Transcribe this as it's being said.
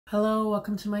Hello,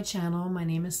 welcome to my channel. My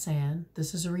name is San.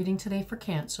 This is a reading today for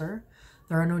Cancer.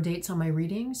 There are no dates on my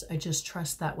readings. I just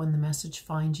trust that when the message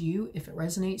finds you, if it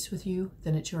resonates with you,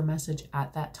 then it's your message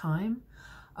at that time.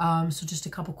 So just a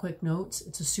couple quick notes.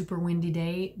 It's a super windy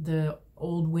day. The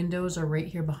old windows are right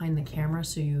here behind the camera,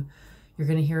 so you're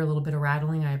going to hear a little bit of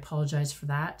rattling. I apologize for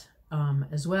that.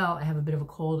 As well, I have a bit of a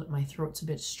cold. My throat's a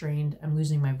bit strained. I'm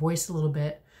losing my voice a little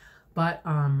bit. But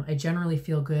I generally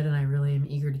feel good, and I really am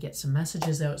eager to get some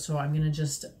messages out, so I'm going to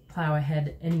just plow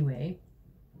ahead anyway.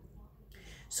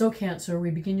 So Cancer,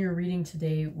 we begin your reading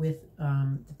today with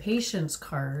the Patience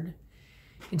card.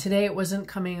 And today it wasn't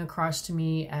coming across to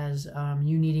me as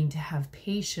you needing to have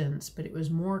patience, but it was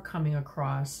more coming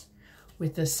across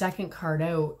with the second card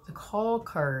out, the Call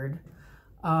card,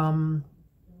 that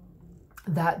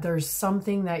there's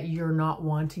something that you're not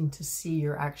wanting to see.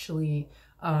 You're actually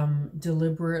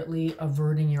deliberately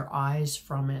averting your eyes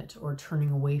from it or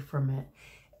turning away from it.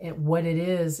 What it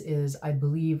is I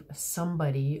believe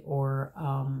somebody or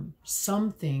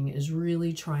something is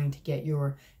really trying to get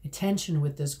your attention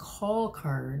with this Call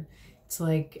card. It's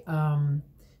like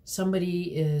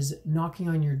somebody is knocking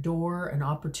on your door, an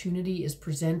opportunity is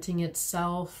presenting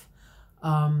itself,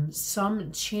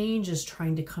 some change is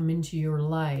trying to come into your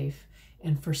life,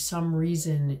 and for some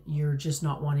reason you're just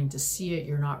not wanting to see it,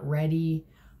 you're not ready.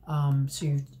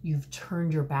 So you've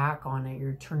turned your back on it,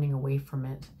 you're turning away from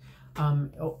it.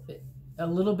 A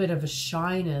little bit of a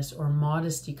shyness or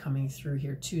modesty coming through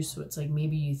here too. So it's like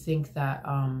maybe you think that,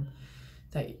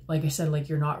 that, like I said, like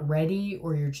you're not ready,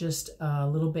 or you're just a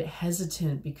little bit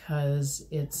hesitant because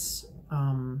it's,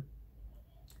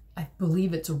 I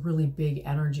believe it's a really big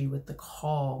energy with the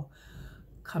Call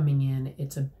coming in.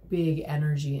 It's a big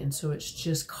energy, and so it's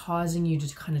just causing you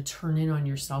to kind of turn in on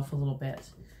yourself a little bit.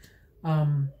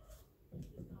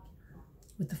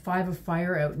 With the Five of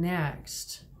Fire out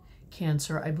next,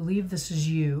 Cancer, I believe this is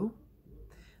you.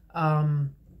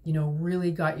 You know, really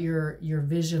got your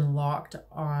vision locked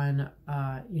on,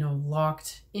 you know,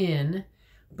 locked in,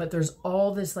 but there's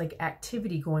all this like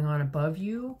activity going on above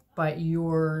you, but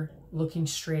you're looking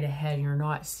straight ahead. You're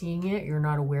not seeing it, you're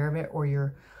not aware of it, or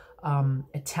you're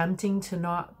attempting to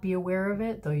not be aware of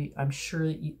it, though I'm sure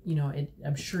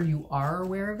I'm sure you are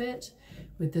aware of it.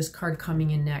 With this card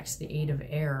coming in next, the Eight of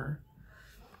Air,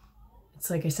 it's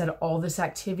like I said, all this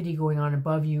activity going on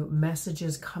above you,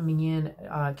 messages coming in,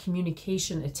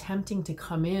 communication attempting to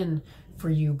come in for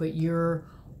you, but you're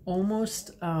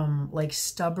almost like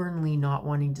stubbornly not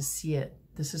wanting to see it.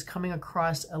 This is coming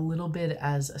across a little bit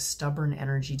as a stubborn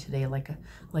energy today, like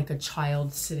a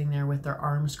child sitting there with their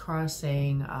arms crossed,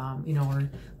 saying, you know, or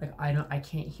like I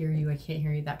can't hear you, I can't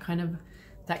hear you. That kind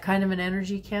of an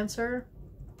energy, Cancer.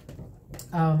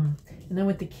 And then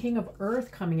with the King of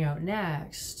Earth coming out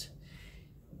next,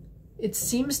 it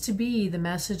seems to be the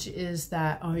message is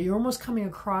that you're almost coming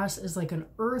across as like an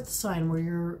Earth sign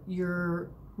where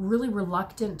you're really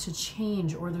reluctant to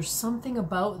change, or there's something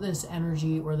about this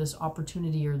energy or this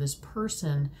opportunity or this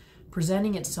person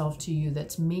presenting itself to you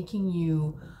that's making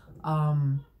you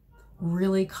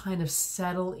really kind of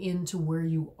settle into where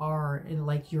you are in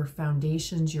like your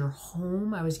foundations, your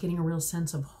home. I was getting a real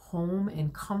sense of home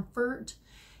and comfort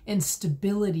and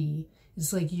stability.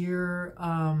 It's like you're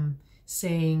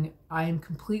saying, I am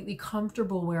completely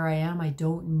comfortable where I am. I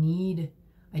don't need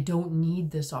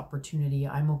this opportunity.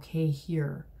 I'm okay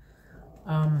here.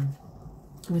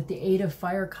 With the Eight of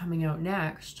Fire coming out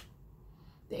next,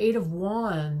 the Eight of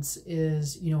Wands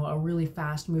is, you know, a really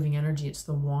fast moving energy. It's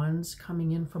the wands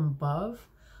coming in from above.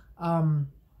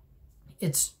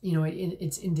 It's, you know,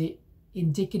 it's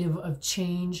indicative of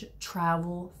change,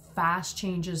 travel, fast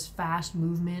changes, fast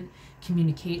movement,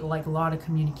 communicate, like a lot of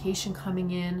communication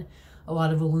coming in, a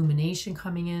lot of illumination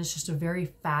coming in. It's just a very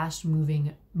fast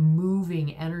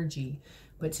moving energy.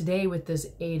 But today with this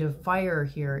Eight of Fire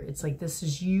here, it's like this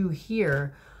is you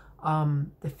here.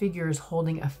 The figure is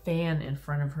holding a fan in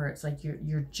front of her. It's like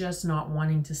you're just not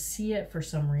wanting to see it for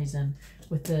some reason.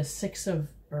 With the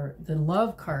the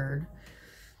Love card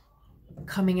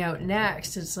coming out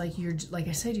next, it's like like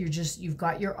I said, you've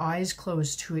got your eyes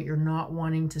closed to it. You're not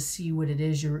wanting to see what it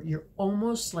is. You're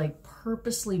almost like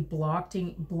purposely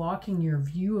blocking your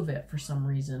view of it for some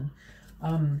reason.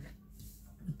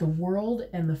 The World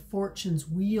and the Fortune's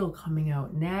Wheel coming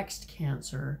out next,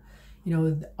 Cancer. You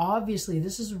know, obviously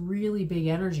this is really big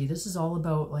energy. This is all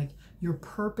about like your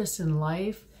purpose in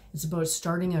life. It's about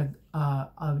starting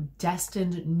a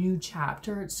destined new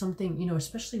chapter. It's something, you know,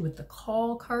 especially with the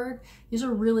Call card, these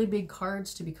are really big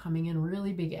cards to be coming in,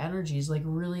 really big energies, like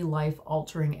really life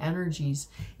altering energies.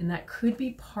 And that could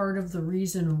be part of the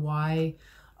reason why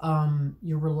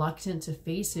You're reluctant to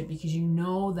face it because you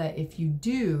know that if you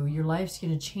do, your life's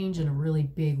going to change in a really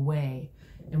big way.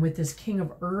 And with this King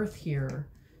of Earth here,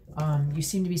 you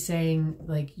seem to be saying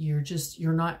like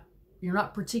you're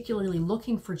not particularly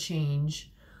looking for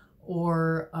change,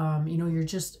 or you know,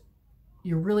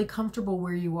 you're really comfortable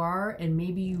where you are, and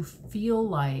maybe you feel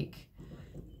like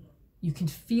you can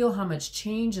feel how much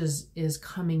change is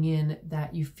coming in,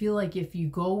 that you feel like if you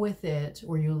go with it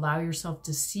or you allow yourself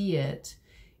to see it,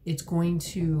 it's going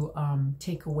to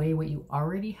take away what you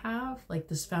already have, like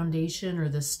this foundation or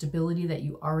this stability that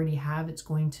you already have. It's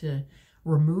going to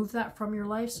remove that from your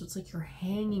life. So it's like you're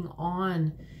hanging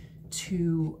on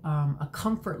to a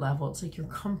comfort level. It's like your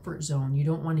comfort zone. You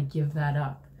don't want to give that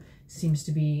up. Seems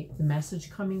to be the message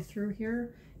coming through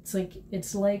here. It's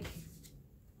like,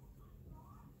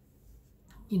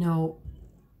 you know,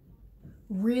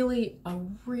 a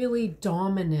really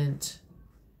dominant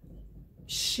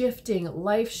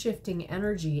life-shifting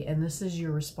energy, and this is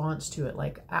your response to it,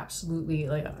 like absolutely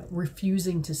like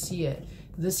refusing to see it.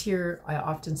 This here I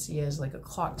often see as like a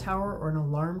clock tower or an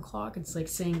alarm clock. It's like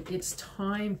saying it's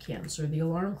time, Cancer. The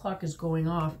alarm clock is going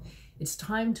off. It's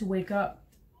time to wake up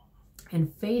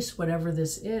and face whatever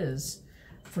this is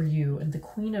for you. And the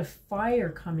Queen of Fire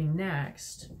coming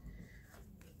next.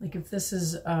 Like if this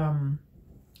is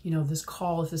you know, this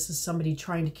call, if this is somebody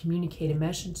trying to communicate a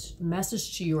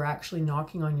message to you or actually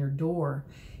knocking on your door,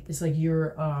 it's like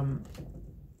you're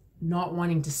not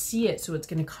wanting to see it, so it's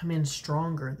going to come in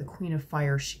stronger. The Queen of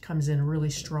Fire, she comes in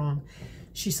really strong.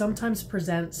 She sometimes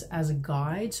presents as a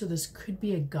guide, so this could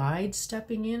be a guide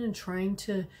stepping in and trying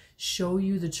to show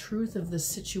you the truth of the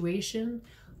situation,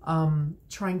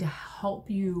 trying to help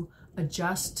you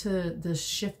adjust to the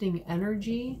shifting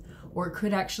energy. Or it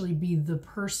could actually be the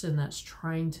person that's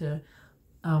trying to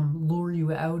lure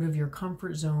you out of your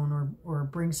comfort zone or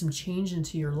bring some change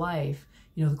into your life.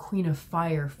 You know, the Queen of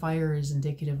Fire, fire is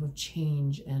indicative of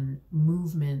change and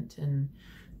movement, and,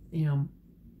 you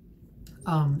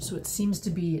know, so it seems to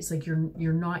be, it's like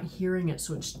you're not hearing it,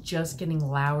 so it's just getting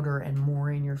louder and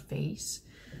more in your face.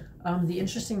 The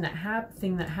interesting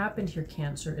thing that happened here,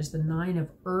 Cancer, is the Nine of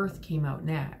Earth came out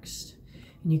next.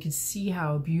 And you can see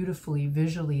how beautifully,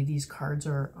 visually, these cards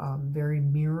are very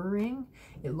mirroring.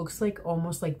 It looks like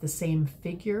almost like the same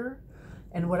figure.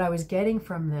 And what I was getting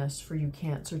from this for you,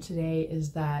 Cancer, today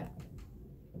is that,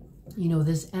 you know,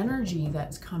 this energy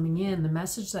that's coming in, the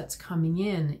message that's coming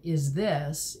in is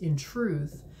this, in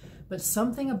truth, but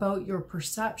something about your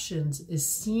perceptions is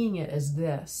seeing it as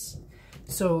this.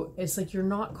 So it's like you're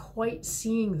not quite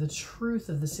seeing the truth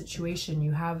of the situation.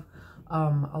 You have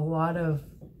a lot of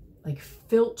like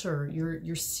filter,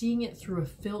 you're seeing it through a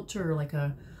filter, like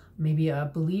maybe a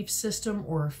belief system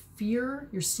or a fear.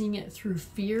 You're seeing it through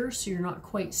fear, so you're not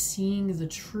quite seeing the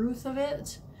truth of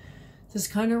it. This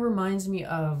kind of reminds me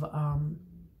of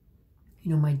you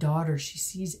know, my daughter. She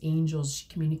sees angels, she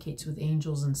communicates with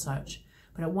angels and such,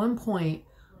 but at one point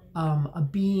a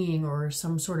being or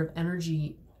some sort of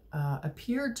energy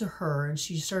appeared to her, and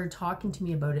she started talking to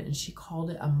me about it, and she called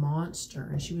it a monster,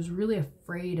 and she was really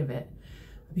afraid of it.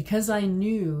 Because I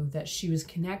knew that she was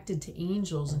connected to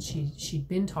angels and she'd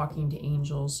been talking to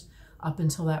angels up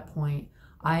until that point,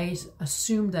 I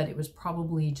assumed that it was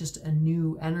probably just a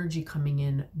new energy coming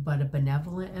in, but a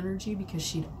benevolent energy, because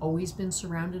she'd always been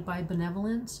surrounded by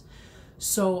benevolence.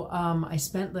 So I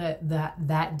spent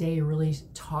that day really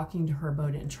talking to her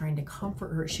about it and trying to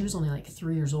comfort her. She was only like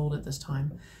 3 years old at this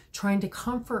time, trying to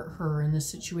comfort her in this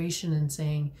situation and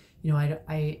saying, you know,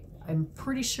 I'm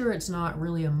pretty sure it's not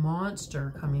really a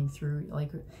monster coming through.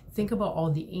 Like, think about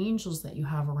all the angels that you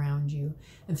have around you.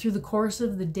 And through the course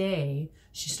of the day,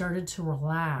 she started to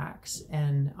relax,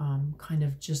 and kind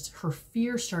of just her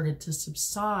fear started to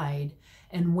subside.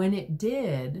 And when it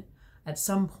did, at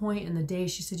some point in the day,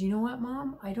 she said, you know what,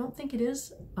 Mom? I don't think it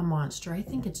is a monster. I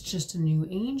think it's just a new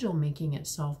angel making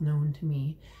itself known to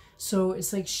me. So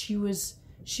it's like she was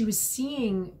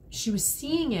seeing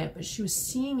it, but she was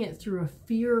seeing it through a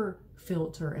fear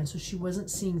filter, and so she wasn't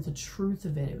seeing the truth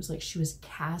of it. It was like she was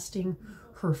casting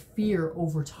her fear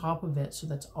over top of it, so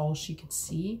that's all she could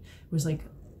see. It was like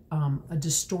a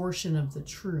distortion of the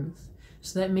truth.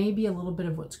 So that may be a little bit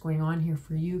of what's going on here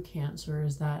for you, Cancer,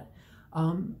 is that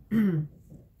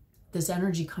this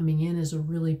energy coming in is a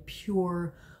really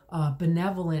pure,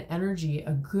 benevolent energy,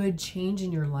 a good change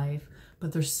in your life,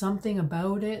 but there's something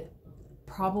about it,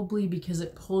 probably because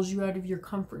it pulls you out of your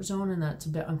comfort zone, and that's a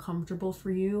bit uncomfortable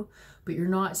for you, but you're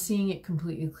not seeing it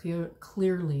completely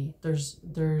clearly.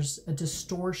 There's a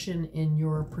distortion in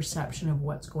your perception of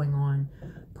what's going on.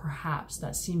 Perhaps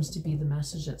that seems to be the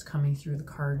message that's coming through the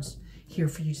cards here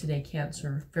for you today,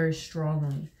 Cancer, very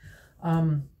strongly.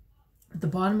 At the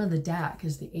bottom of the deck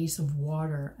is the Ace of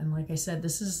Water. And like I said,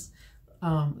 this is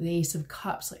the Ace of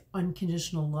Cups, like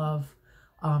unconditional love,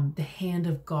 the hand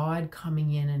of God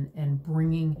coming in and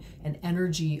bringing an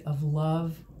energy of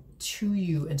love to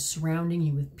you and surrounding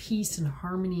you with peace and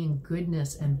harmony and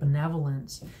goodness and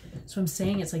benevolence. So I'm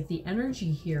saying it's like the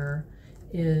energy here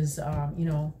is, you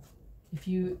know, if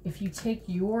you take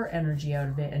your energy out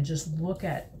of it and just look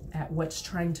at what's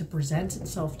trying to present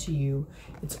itself to you,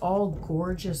 it's all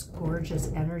gorgeous,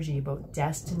 gorgeous energy about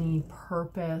destiny,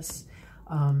 purpose,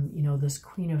 you know, this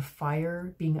Queen of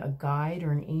Fire being a guide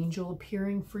or an angel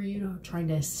appearing for you, trying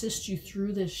to assist you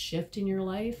through this shift in your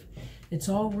life. It's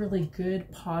all really good,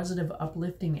 positive,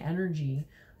 uplifting energy.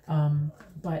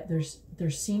 But there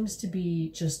seems to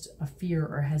be just a fear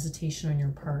or hesitation on your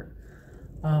part.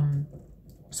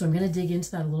 So I'm going to dig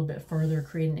into that a little bit further,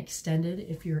 create an extended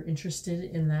if you're interested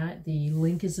in that. The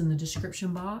link is in the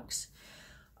description box.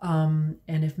 And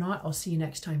if not, I'll see you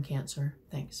next time, Cancer.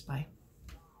 Thanks. Bye.